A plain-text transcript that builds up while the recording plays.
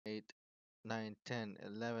8, 9, 10,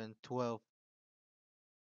 11, 12,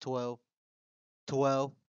 12,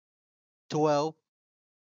 12, 12,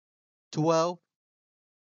 12,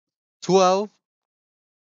 12,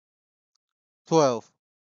 12,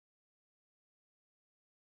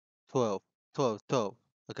 12, 12, 12.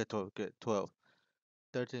 Okay, 12, good, 12.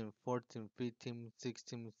 13, 14, 15,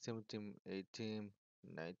 16, 17, 18,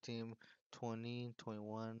 19, 20,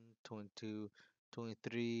 21, 22,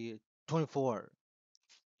 23, 24.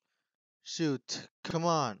 Shoot, come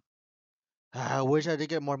on. I wish I did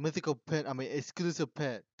get more mythical pet, exclusive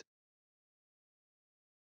pet.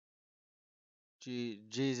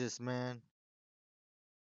 Jesus, man.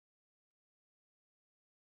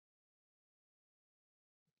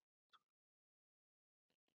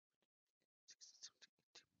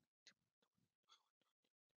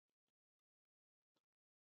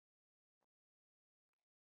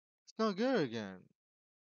 It's not good again.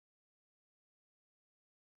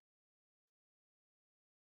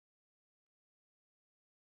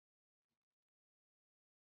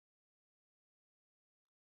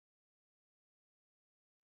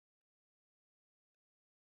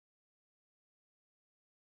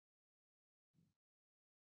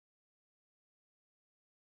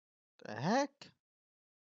 The heck?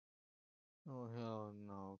 Oh, hell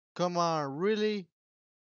no. Come on, really?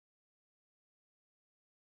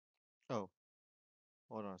 Oh,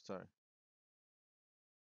 hold on, sorry.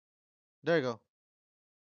 There you go.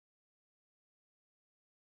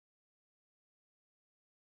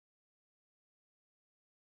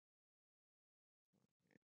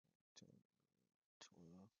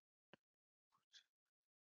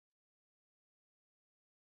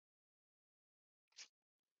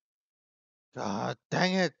 God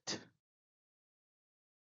dang it.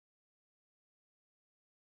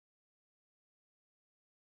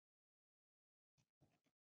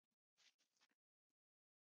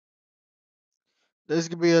 This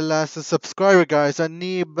could be a last subscriber, guys. I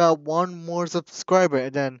need about one more subscriber,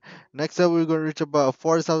 and then next time we're gonna reach about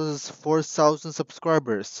 4,000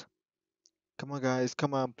 subscribers. Come on, guys.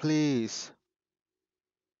 Come on, please.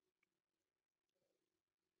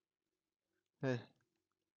 Hey,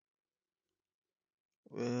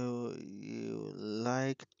 will you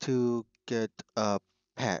like to get a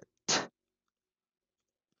pet?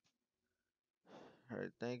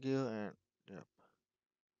 Alright, thank you, and yeah.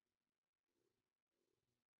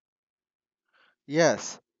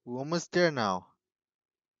 Yes, we're almost there now.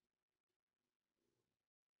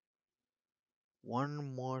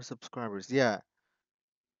 One more subscribers. Yeah,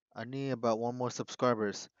 I need about one more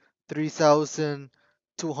subscribers.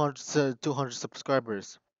 3,200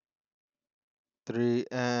 subscribers. 3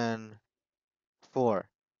 and 4.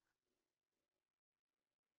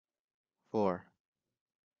 4.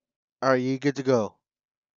 Are you good to go?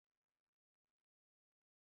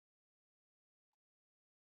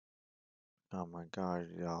 Oh my god,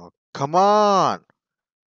 y'all. Come on!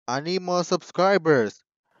 I need more subscribers.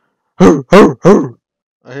 Hey,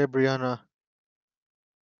 Brianna.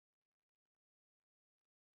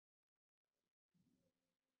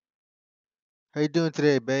 How you doing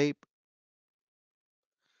today, babe?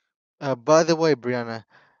 By the way, Brianna,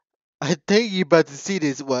 I think you about to see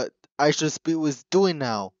this what Ishowspeed was doing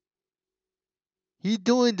now. He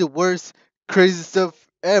doing the worst crazy stuff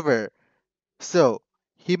ever. So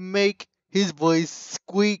he make his voice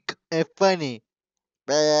squeak and funny.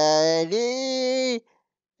 Like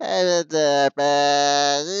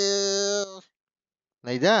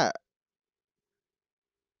that.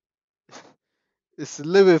 It's a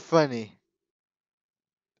little bit funny.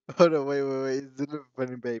 Hold on, wait. It's a little bit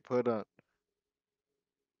funny, babe. Hold on.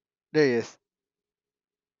 There he is.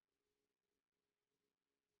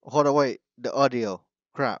 Hold on, wait. The audio.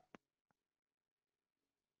 Crap.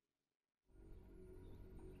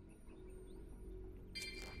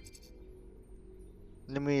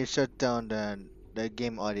 Let me shut down the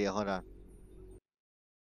game audio. Hold on.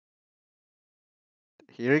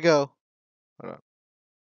 Here we go. Hold on.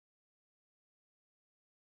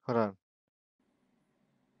 Hold on.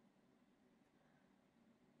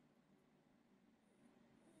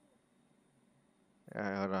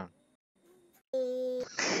 Alright, hold on.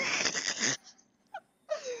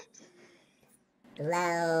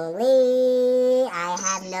 Lonely, I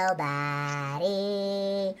have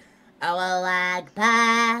nobody. Oh,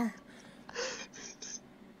 Akbar.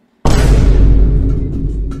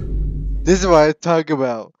 This is what I talk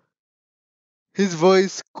about. His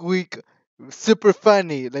voice squeak super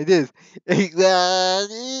funny like this.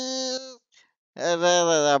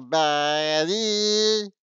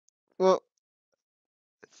 Well,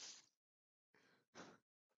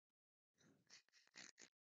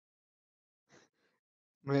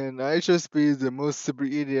 Man, Ishowspeed is the most super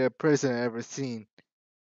idiot person I've ever seen.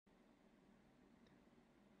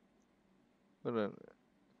 Hold on.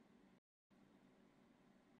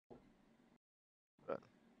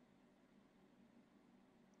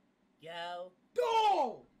 Yo.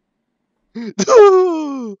 Go! hold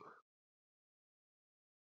on.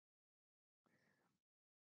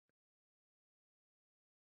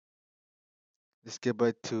 Let's get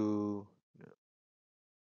back to.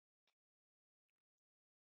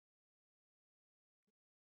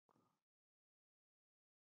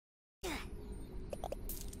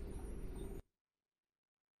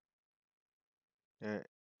 Uh,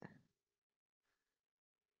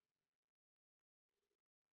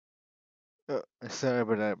 sorry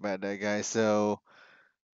about that, guys. So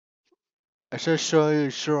I should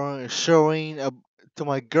showing to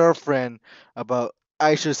my girlfriend about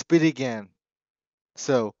Ishowspeed again.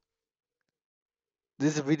 So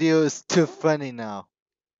this video is too funny now.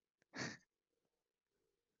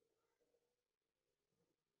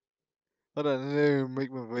 Hold on, let me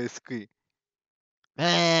make my voice squeak.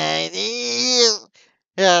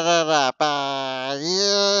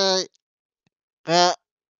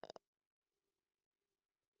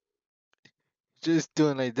 Just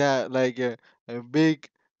doing like that, like a big,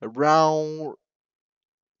 a round,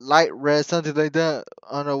 light red, something like that.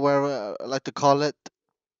 I don't know where I like to call it,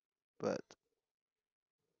 but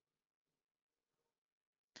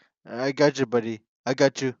I got you, buddy. I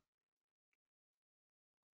got you.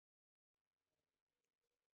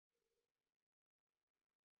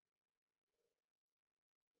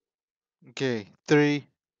 Okay, three,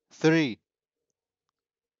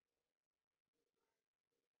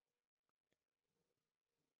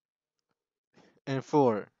 and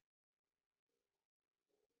four.